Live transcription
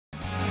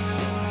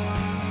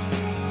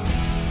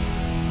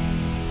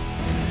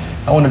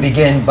I want to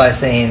begin by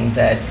saying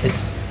that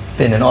it's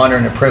been an honor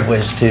and a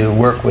privilege to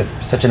work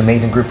with such an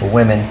amazing group of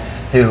women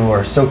who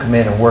are so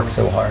committed and work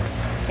so hard.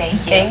 Thank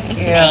you.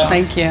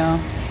 Thank you.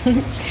 Thank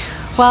you.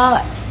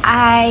 Well,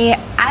 I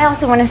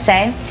also want to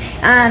say,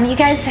 you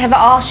guys have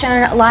all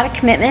shown a lot of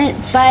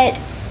commitment, but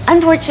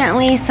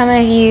unfortunately, some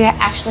of you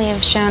actually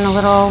have shown a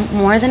little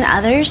more than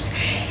others.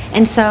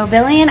 And so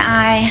Billy and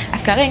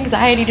I've got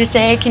anxiety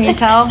today, can you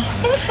tell?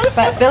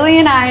 But Billy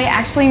and I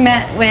actually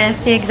met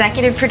with the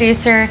executive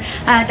producer,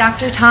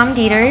 Dr. Tom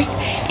Dieters,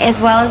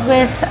 as well as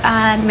with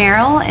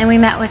Meryl, and we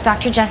met with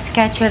Dr.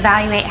 Jessica to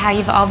evaluate how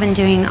you've all been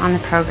doing on the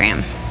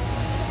program.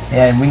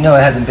 And we know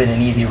it hasn't been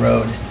an easy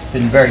road. It's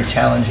been very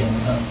challenging.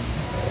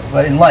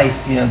 But in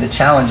life, you know, the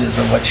challenges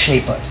are what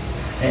shape us.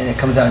 And it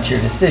comes down to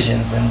your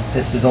decisions, and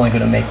this is only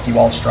going to make you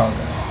all stronger.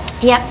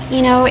 Yep,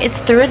 you know, it's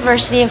through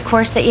adversity, of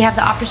course, that you have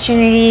the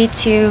opportunity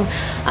to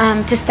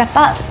step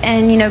up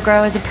and, you know,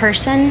 grow as a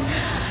person.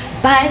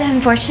 But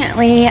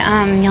unfortunately,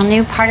 you'll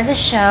knew part of the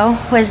show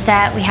was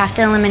that we have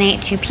to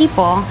eliminate 2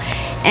 people.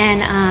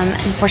 And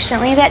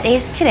unfortunately, that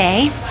day's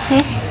today.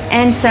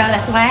 And so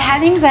that's why I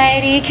have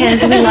anxiety,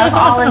 because we love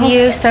all of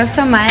you so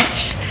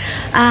much.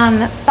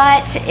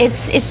 But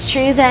it's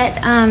true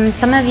that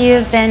some of you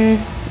have been,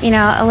 you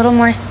know, a little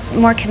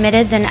more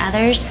committed than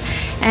others.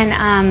 And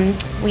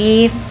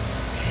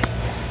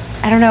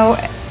I don't know,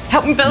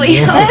 help me, Billy,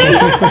 help me.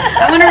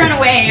 I want to run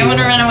away, I want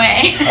to run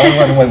away. I'll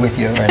run away with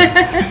you, right?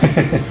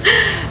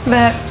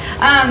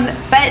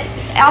 But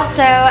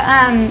also,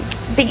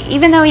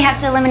 even though we have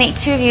to eliminate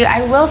 2 of you,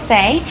 I will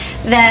say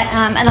that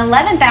an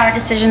 11th hour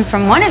decision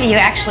from one of you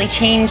actually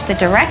changed the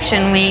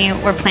direction we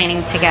were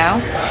planning to go.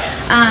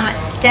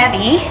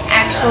 Debbie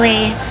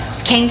actually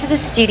came to the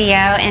studio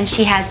and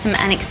she had some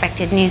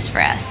unexpected news for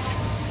us.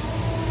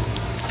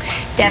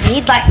 Debbie,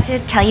 I'd like to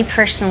tell you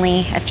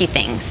personally a few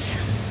things.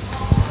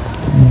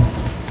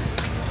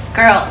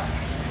 Girls,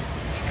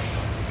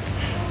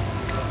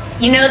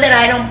 you know that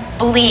I don't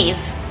believe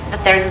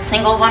that there's a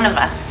single one of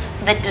us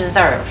that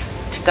deserve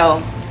to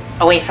go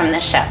away from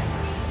this show.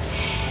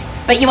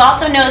 But you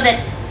also know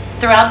that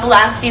throughout the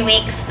last few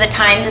weeks, the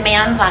time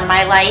demands on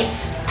my life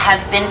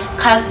have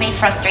caused me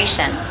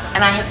frustration.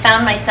 And I have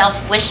found myself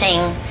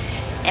wishing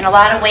in a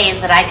lot of ways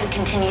that I could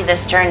continue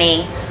this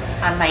journey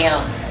on my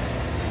own.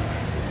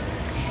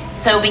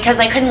 So because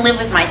I couldn't live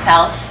with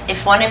myself,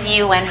 if one of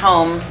you went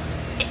home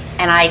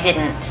and I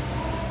didn't,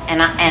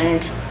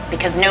 and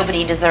because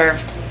nobody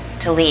deserved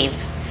to leave,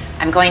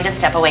 I'm going to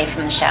step away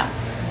from the show.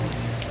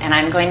 And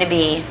I'm going to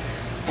be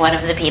one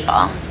of the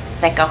people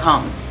that go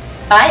home.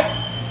 But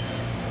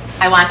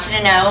I want you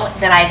to know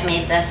that I've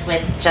made this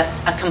with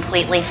just a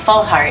completely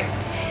full heart.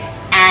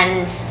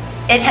 And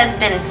it has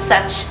been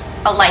such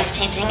a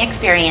life-changing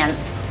experience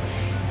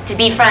to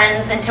be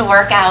friends and to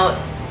work out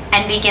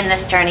and begin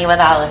this journey with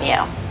all of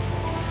you.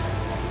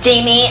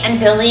 Jamie and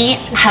Billy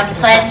have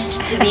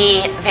pledged to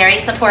be very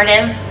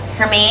supportive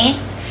for me,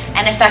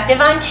 and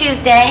effective on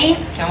Tuesday,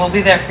 And we'll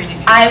be there for you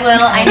too. I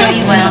know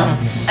you will.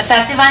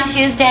 Effective on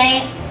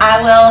Tuesday,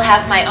 I will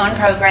have my own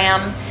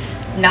program,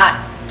 not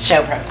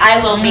show program. I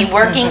will be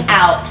working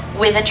out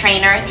with a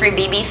trainer through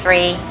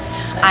BB3.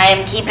 I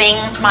am keeping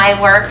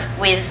my work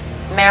with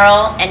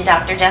Meryl and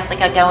Dr.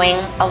 Jessica going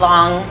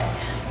along,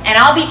 and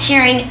I'll be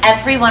cheering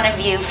every one of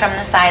you from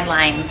the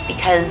sidelines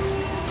because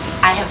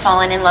I have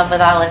fallen in love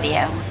with all of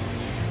you.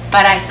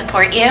 But I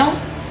support you,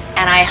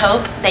 and I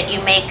hope that you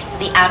make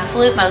the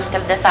absolute most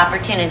of this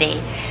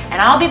opportunity.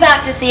 And I'll be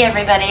back to see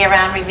everybody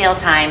around reveal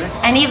time,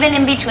 and even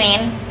in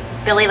between.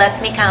 Billy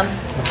lets me come.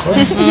 Of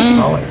course,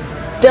 always.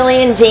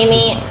 Billy and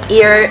Jamie,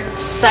 you're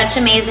such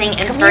amazing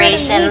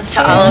inspirations to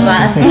all of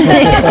us.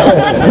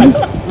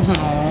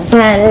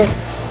 And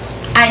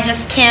I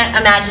just can't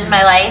imagine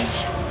my life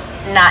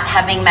not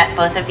having met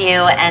both of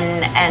you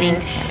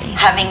and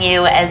having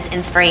you as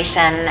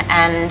inspiration.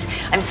 And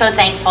I'm so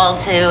thankful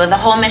to the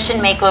whole Mission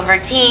Makeover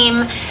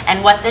team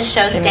and what this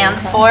show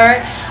stands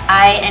for.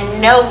 I in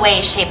no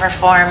way, shape, or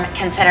form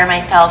consider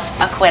myself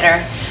a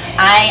quitter.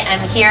 I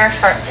am here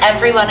for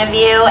every one of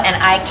you, and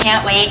I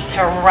can't wait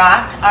to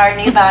rock our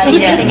new body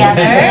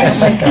together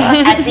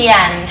at the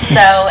end.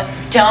 So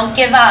don't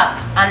give up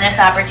on this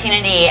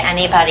opportunity,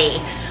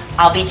 anybody.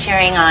 I'll be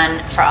cheering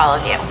on for all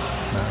of you.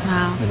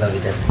 Wow. We love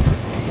you, Deb.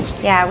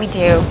 Yeah, we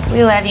do.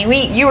 We love you.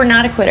 You are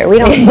not a quitter. We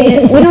don't see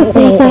it. We don't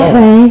see it that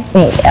way.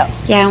 Thank you.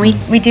 Yeah,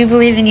 we do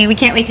believe in you. We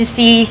can't wait to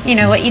see, you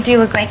know, what you do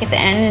look like at the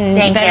end.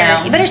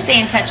 And you better stay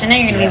in touch. I know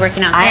you're going to be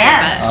working out there. I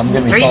am. I'm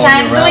gonna be 3 following you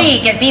times a around.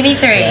 week at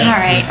BB3. All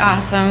right,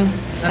 awesome.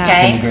 So, It's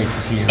going to be great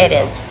to see you. It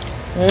is.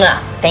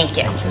 Mwah. Thank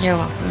you. You're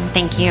welcome.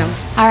 Thank you.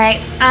 All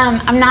right.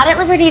 I'm not at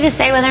liberty to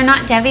say whether or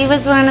not Debbie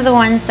was one of the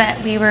ones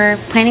that we were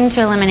planning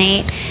to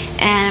eliminate.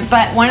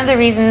 But one of the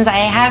reasons I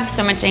have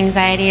so much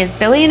anxiety is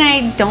Billy and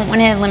I don't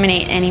want to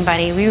eliminate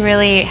anybody. We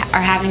really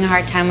are having a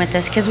hard time with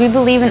this because we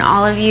believe in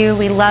all of you.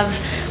 We love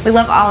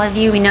all of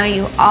you. We know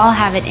you all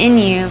have it in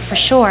you for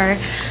sure.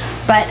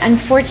 But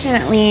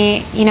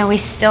unfortunately, you know, we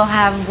still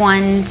have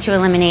one to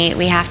eliminate.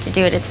 We have to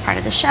do it. It's part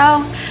of the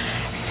show.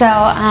 So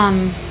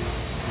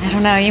I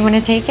don't know. You want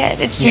to take it?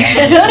 It's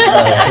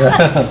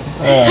Yeah.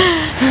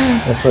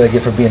 That's what I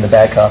get for being the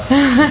bad cop.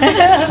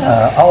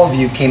 All of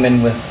you came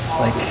in with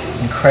like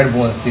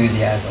incredible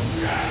enthusiasm,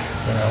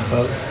 you know,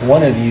 but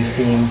one of you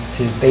seemed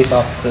to, based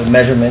off the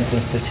measurements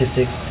and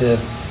statistics, to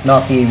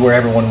not be where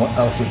everyone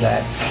else was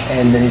at.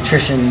 And the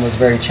nutrition was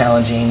very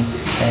challenging,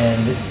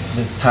 and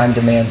the time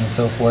demands and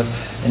so forth.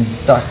 And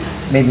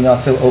maybe not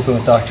so open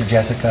with Dr.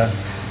 Jessica.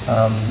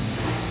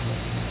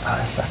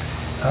 That sucks.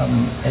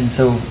 And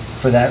so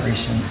for that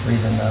reason,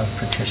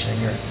 Patricia,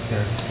 you're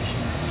patient.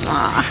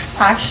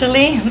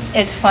 Actually,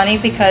 it's funny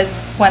because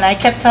when I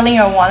kept telling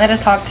her I wanted to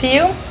talk to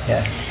you,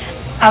 Yeah.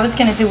 I was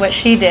gonna do what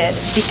she did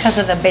because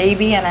of the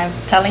baby, and I'm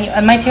telling you,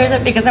 and my tears are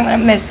because I'm gonna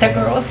miss the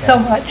girls so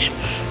much.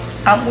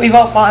 We've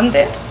all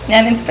bonded,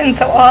 and it's been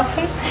so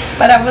awesome.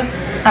 But I was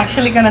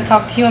actually gonna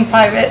talk to you in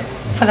private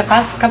for the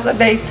past couple of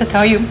days to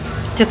tell you,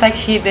 just like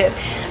she did.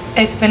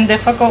 It's been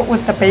difficult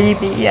with the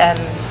baby and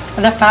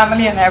the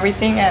family and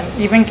everything, and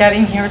even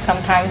getting here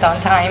sometimes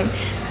on time.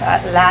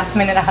 Last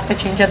minute I have to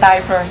change a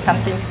diaper or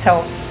something,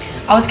 so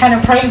I was kind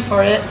of praying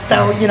for it.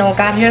 So, you know,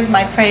 God hears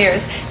my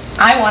prayers.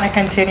 I want to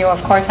continue,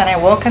 of course, and I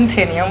will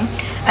continue.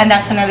 And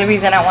that's another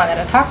reason I wanted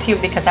to talk to you,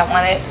 because I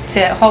wanted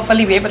to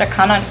hopefully be able to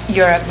count on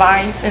your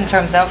advice in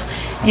terms of,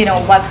 you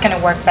know, what's going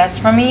to work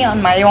best for me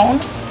on my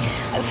own.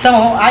 So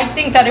I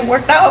think that it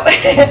worked out.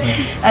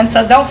 And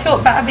so don't feel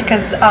bad,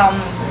 because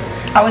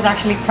I was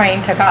actually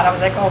praying to God. I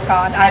was like, oh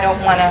God, I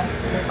don't want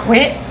to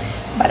quit,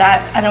 but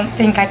I don't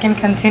think I can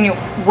continue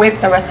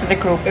with the rest of the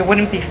group. It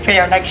wouldn't be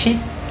fair. Like she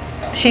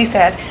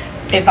said,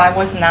 if I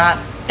was not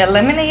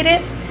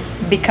eliminated,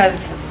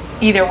 because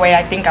either way,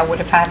 I think I would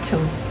have had to,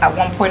 at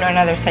one point or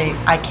another, say,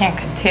 I can't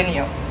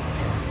continue.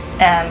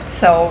 And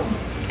so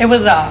it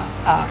was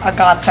a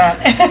godsend.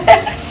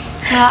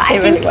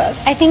 It really was.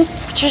 I think,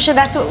 Patricia,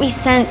 that's what we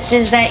sensed,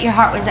 is that your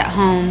heart was at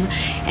home.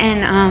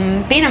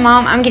 And being a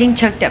mom, I'm getting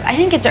choked up. I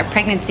think it's our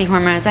pregnancy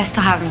hormones. I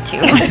still have them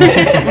too.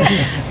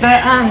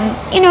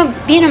 But you know,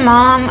 being a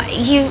mom,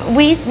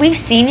 we've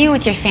seen you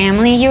with your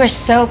family. You are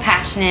so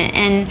passionate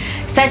and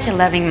such a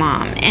loving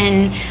mom,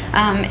 and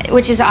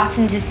which is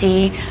awesome to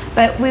see.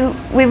 But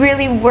we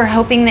really were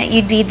hoping that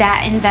you'd be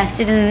that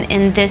invested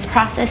in this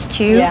process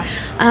too. Yeah.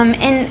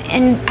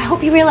 And I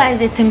hope you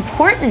realize it's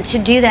important to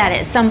do that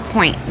at some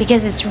point,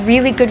 because it's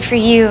really good for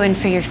you and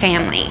for your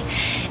family.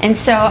 And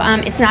so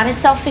it's not a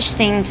selfish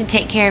thing to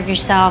take care of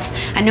yourself.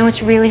 I know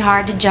it's really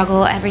hard to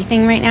juggle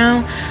everything right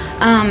now,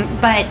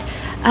 but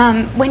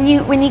when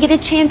you get a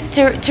chance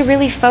to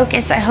really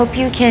focus, I hope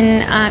you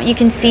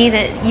can see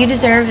that you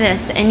deserve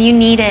this and you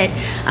need it.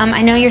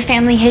 I know your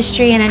family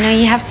history, and I know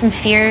you have some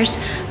fears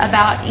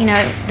about, you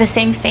know, the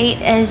same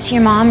fate as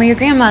your mom or your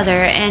grandmother,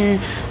 and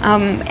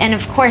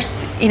of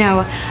course, you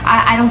know,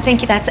 I don't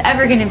think that's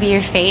ever going to be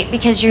your fate,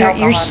 because you're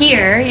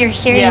here. You're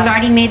here. Yeah. You've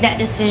already made that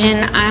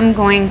decision. I'm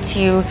going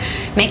to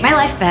make my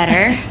life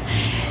better.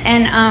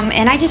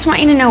 And I just want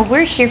you to know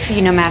we're here for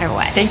you no matter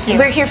what. Thank you.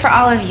 We're here for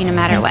all of you no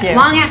matter what.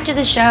 Long after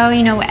the show,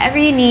 you know, whatever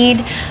you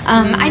need.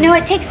 I know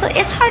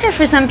it's harder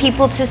for some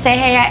people to say,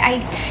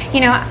 hey,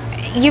 you know,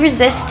 you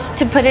resist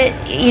to put it,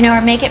 you know,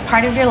 or make it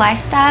part of your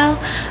lifestyle.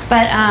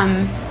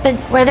 But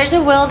where there's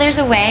a will, there's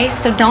a way.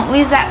 So don't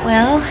lose that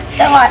will.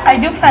 No, I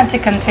do plan to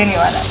continue,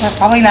 and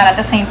probably not at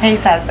the same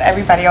pace as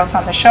everybody else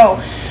on the show.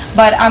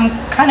 But I'm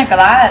kind of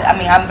glad. I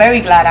mean, I'm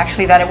very glad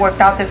actually that it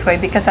worked out this way,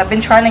 because I've been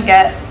trying to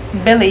get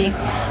Billy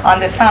on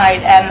the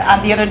side, and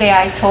on the other day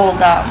I told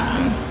God,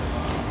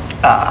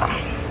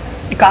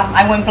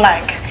 I went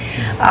blank.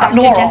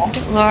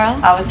 Laurel.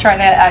 I was trying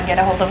to get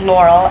a hold of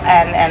Laurel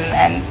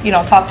and you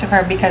know, talk to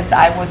her, because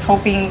I was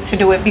hoping to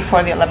do it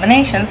before the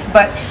eliminations,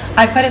 but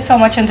I put it so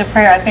much into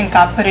prayer. I think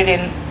God put it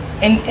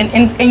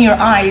in your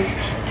eyes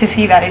to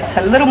see that it's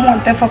a little more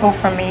difficult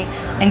for me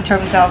in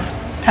terms of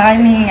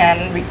timing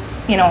and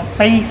you know,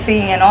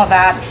 placing and all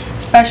that,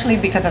 especially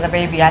because of the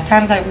baby. At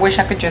times I wish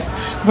I could just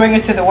bring her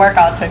to the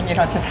workouts and, you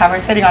know, just have her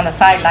sitting on the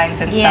sidelines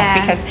and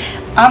stuff, because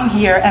I'm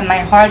here and my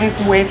heart is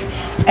with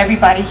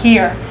everybody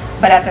here,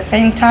 but at the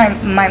same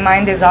time my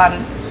mind is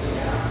on,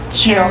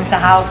 you know, the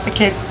house, the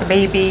kids, the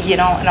baby, you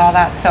know, and all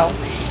that. So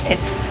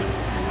it's,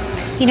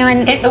 you know,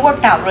 and it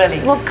worked out really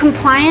well.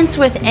 Compliance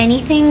with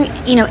anything,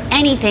 you know,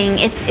 anything,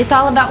 it's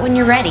all about when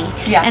you're ready.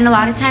 Yeah. And a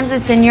lot of times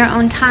it's in your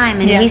own time,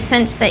 and we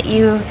sense that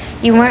you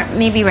weren't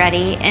maybe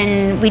ready,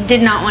 and we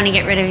did not want to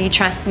get rid of you.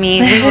 Trust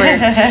me,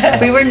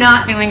 we were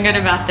not feeling good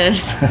about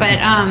this, but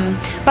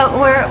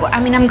I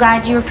mean, I'm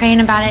glad you were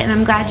praying about it, and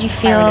I'm glad you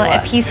feel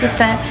at peace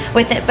with it.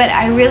 But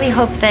I really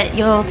hope that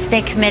you'll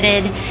stay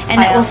committed, and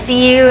that we'll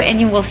see you,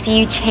 and we'll see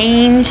you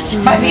changed.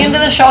 By the end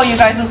of the show, you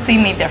guys will see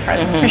me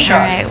different, for sure.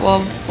 All right.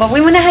 Well, we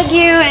want to hug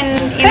you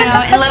and, you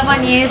know, and love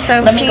on you.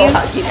 So let me go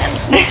hug you then.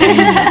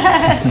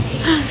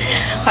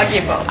 Hug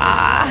you both.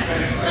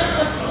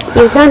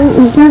 You've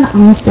done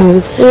awesome.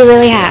 You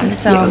really have.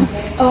 So.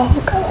 Oh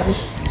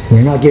gosh.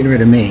 You're not getting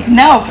rid of me.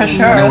 No, for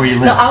sure. I know where you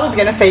live. No, I was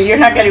gonna say you're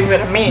not getting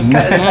rid of me,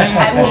 because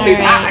I will be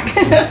back.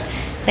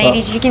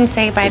 Ladies, you can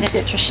say bye to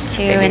Patricia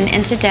too,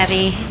 and to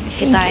Debbie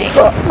if you'd like.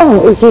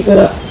 Oh, we keep it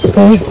up.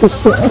 Thank you.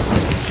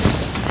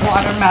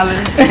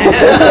 watermelon.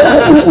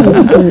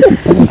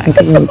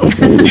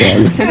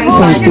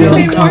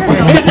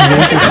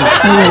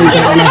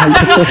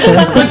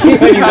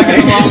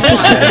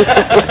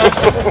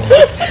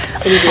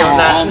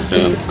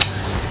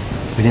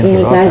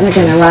 You guys are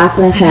gonna rock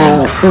this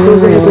out.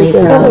 I'm really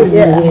proud of you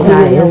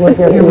guys. You're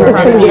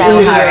working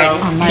so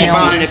hard. Keep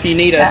on it if you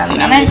need us. You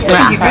know, And I'm sure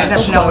you guys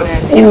have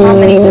noticed, you know, how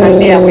many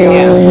times, you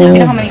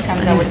know how many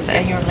times I would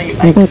say you're like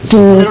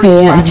literally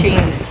scratching.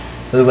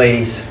 So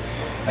ladies,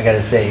 I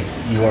gotta say,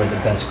 you are the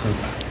best group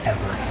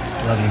ever.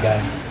 I love you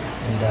guys.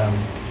 And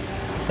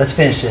let's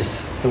finish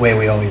this the way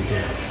we always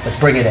do. Let's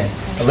bring it in.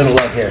 A little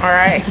love here. all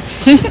right.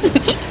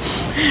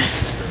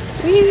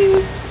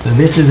 So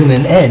this isn't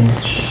an end,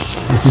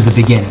 this is a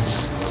beginning.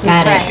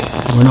 Got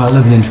it. We're not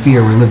living in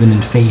fear, we're living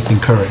in faith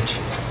and courage.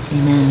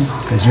 Amen.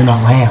 Because you're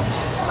not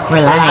lambs.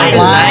 We're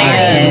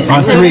lions.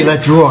 On three,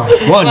 let's roar.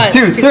 1,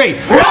 2, 3.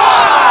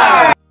 Roar!